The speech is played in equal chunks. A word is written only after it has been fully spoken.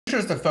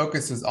Sure, the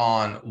focus is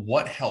on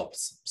what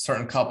helps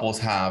certain couples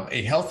have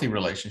a healthy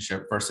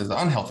relationship versus an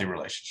unhealthy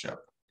relationship.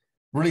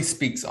 Really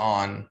speaks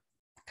on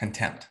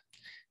contempt.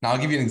 Now, I'll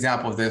give you an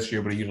example of this you're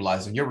able to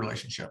utilize in your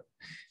relationship.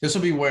 This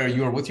will be where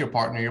you are with your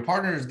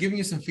partner is giving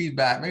you some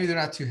feedback. Maybe they're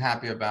not too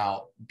happy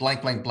about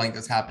blank, blank, blank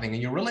that's happening in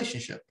your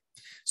relationship.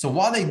 So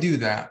while they do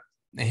that,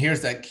 and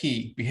here's that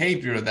key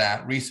behavior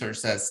that research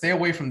says, stay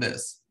away from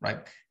this,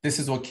 right? This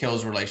is what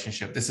kills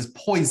relationship. This is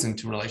poison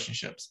to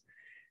relationships.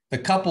 The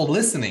couple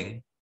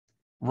listening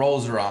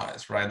rolls their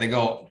eyes, right? They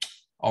go,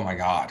 oh my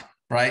God,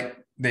 right?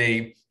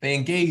 They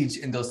engage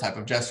in those type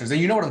of gestures. And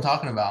you know what I'm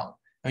talking about.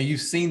 I mean, you've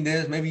seen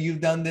this, maybe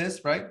you've done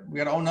this, right? We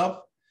got to own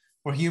up.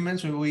 We're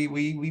humans.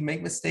 We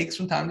make mistakes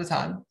from time to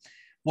time.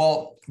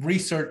 Well,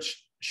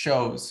 research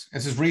shows,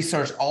 this is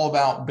research all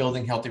about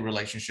building healthy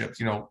relationships,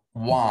 you know,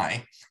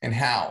 why and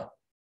how.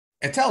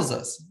 It tells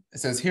us, it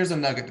says, here's a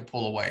nugget to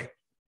pull away.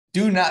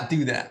 Do not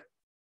do that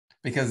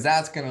because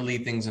that's going to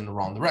lead things in the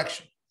wrong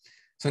direction.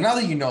 So now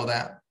that you know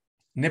that,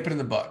 nip it in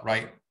the bud,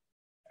 right?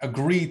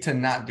 Agree to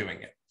not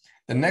doing it.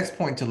 The next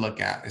point to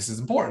look at, this is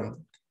important.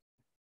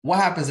 What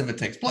happens if it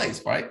takes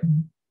place, right?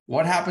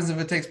 What happens if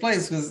it takes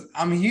place? Because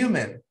I'm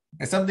human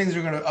and some things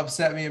are going to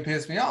upset me and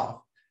piss me off,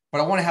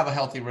 but I want to have a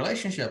healthy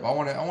relationship. I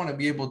want to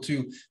be able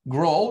to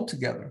grow old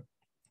together.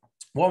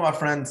 Well, my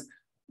friends,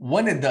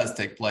 when it does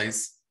take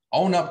place,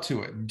 own up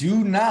to it.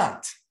 Do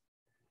not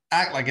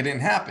act like it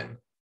didn't happen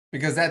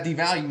because that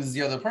devalues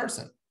the other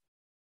person.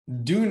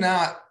 Do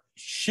not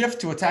shift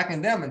to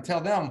attacking them and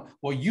tell them,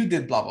 well, you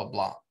did blah, blah,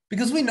 blah.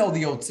 Because we know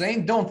the old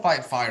saying, don't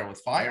fight fire with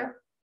fire.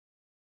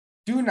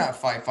 Do not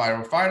fight fire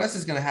with fire. That's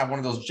just going to have one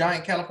of those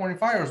giant California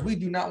fires. We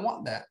do not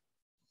want that.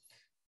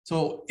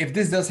 So if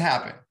this does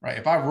happen, right?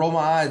 If I roll my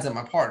eyes at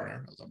my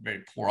partner, that was a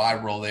very poor eye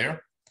roll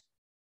there.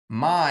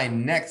 My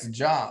next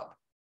job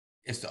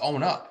is to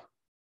own up,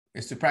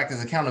 is to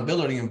practice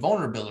accountability and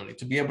vulnerability,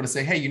 to be able to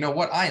say, hey, you know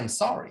what? I am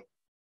sorry.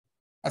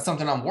 That's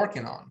something I'm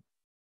working on.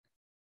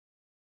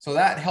 So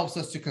that helps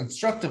us to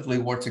constructively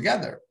work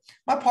together.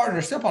 My partner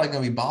is still probably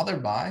going to be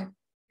bothered by,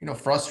 you know,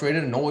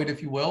 frustrated, annoyed,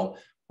 if you will,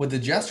 with the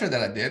gesture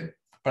that I did.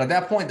 But at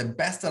that point, the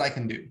best that I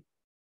can do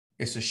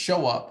is to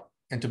show up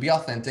and to be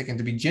authentic and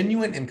to be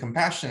genuine and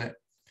compassionate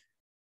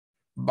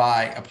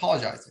by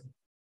apologizing,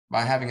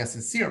 by having a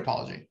sincere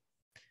apology.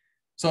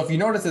 So if you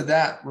notice that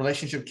that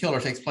relationship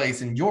killer takes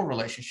place in your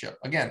relationship,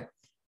 again,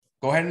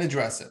 go ahead and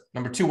address it.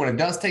 Number two, when it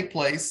does take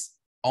place,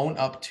 own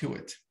up to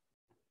it.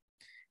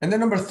 And then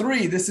number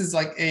three, this is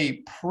like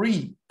a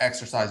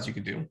pre-exercise you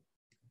could do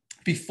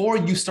before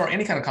you start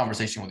any kind of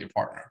conversation with your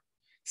partner.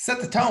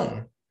 Set the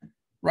tone,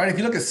 right? If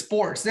you look at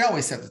sports, they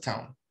always set the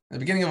tone. At the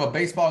beginning of a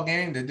baseball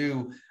game, they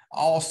do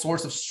all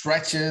sorts of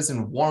stretches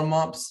and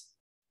warm-ups.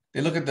 They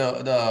look at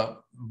the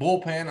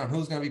bullpen on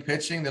who's going to be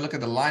pitching. They look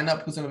at the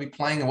lineup, who's going to be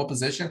playing in what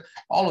position.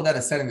 All of that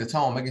is setting the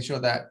tone, making sure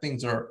that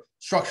things are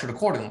structured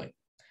accordingly.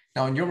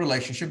 Now, in your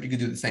relationship, you could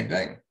do the same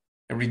thing.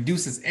 It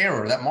reduces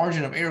error. That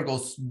margin of error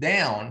goes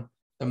down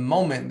the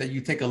moment that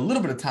you take a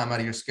little bit of time out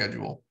of your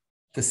schedule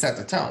to set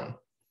the tone.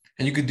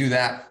 And you could do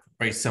that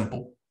very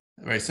simple.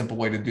 A very simple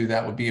way to do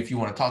that would be if you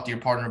want to talk to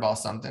your partner about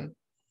something,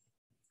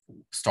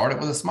 start it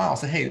with a smile.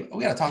 Say, hey,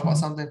 we got to talk about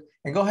something.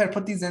 And go ahead and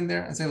put these in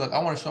there and say, look,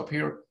 I want to show up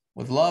here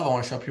with love. I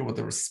want to show up here with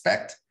the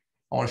respect.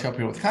 I want to show up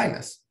here with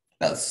kindness.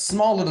 That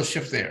small little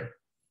shift there,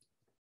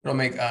 it'll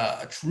make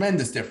a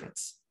tremendous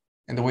difference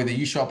in the way that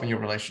you show up in your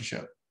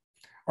relationship.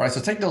 All right, so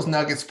take those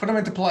nuggets, put them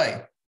into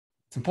play.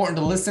 It's important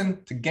to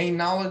listen, to gain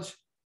knowledge,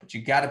 but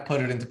you got to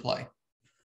put it into play.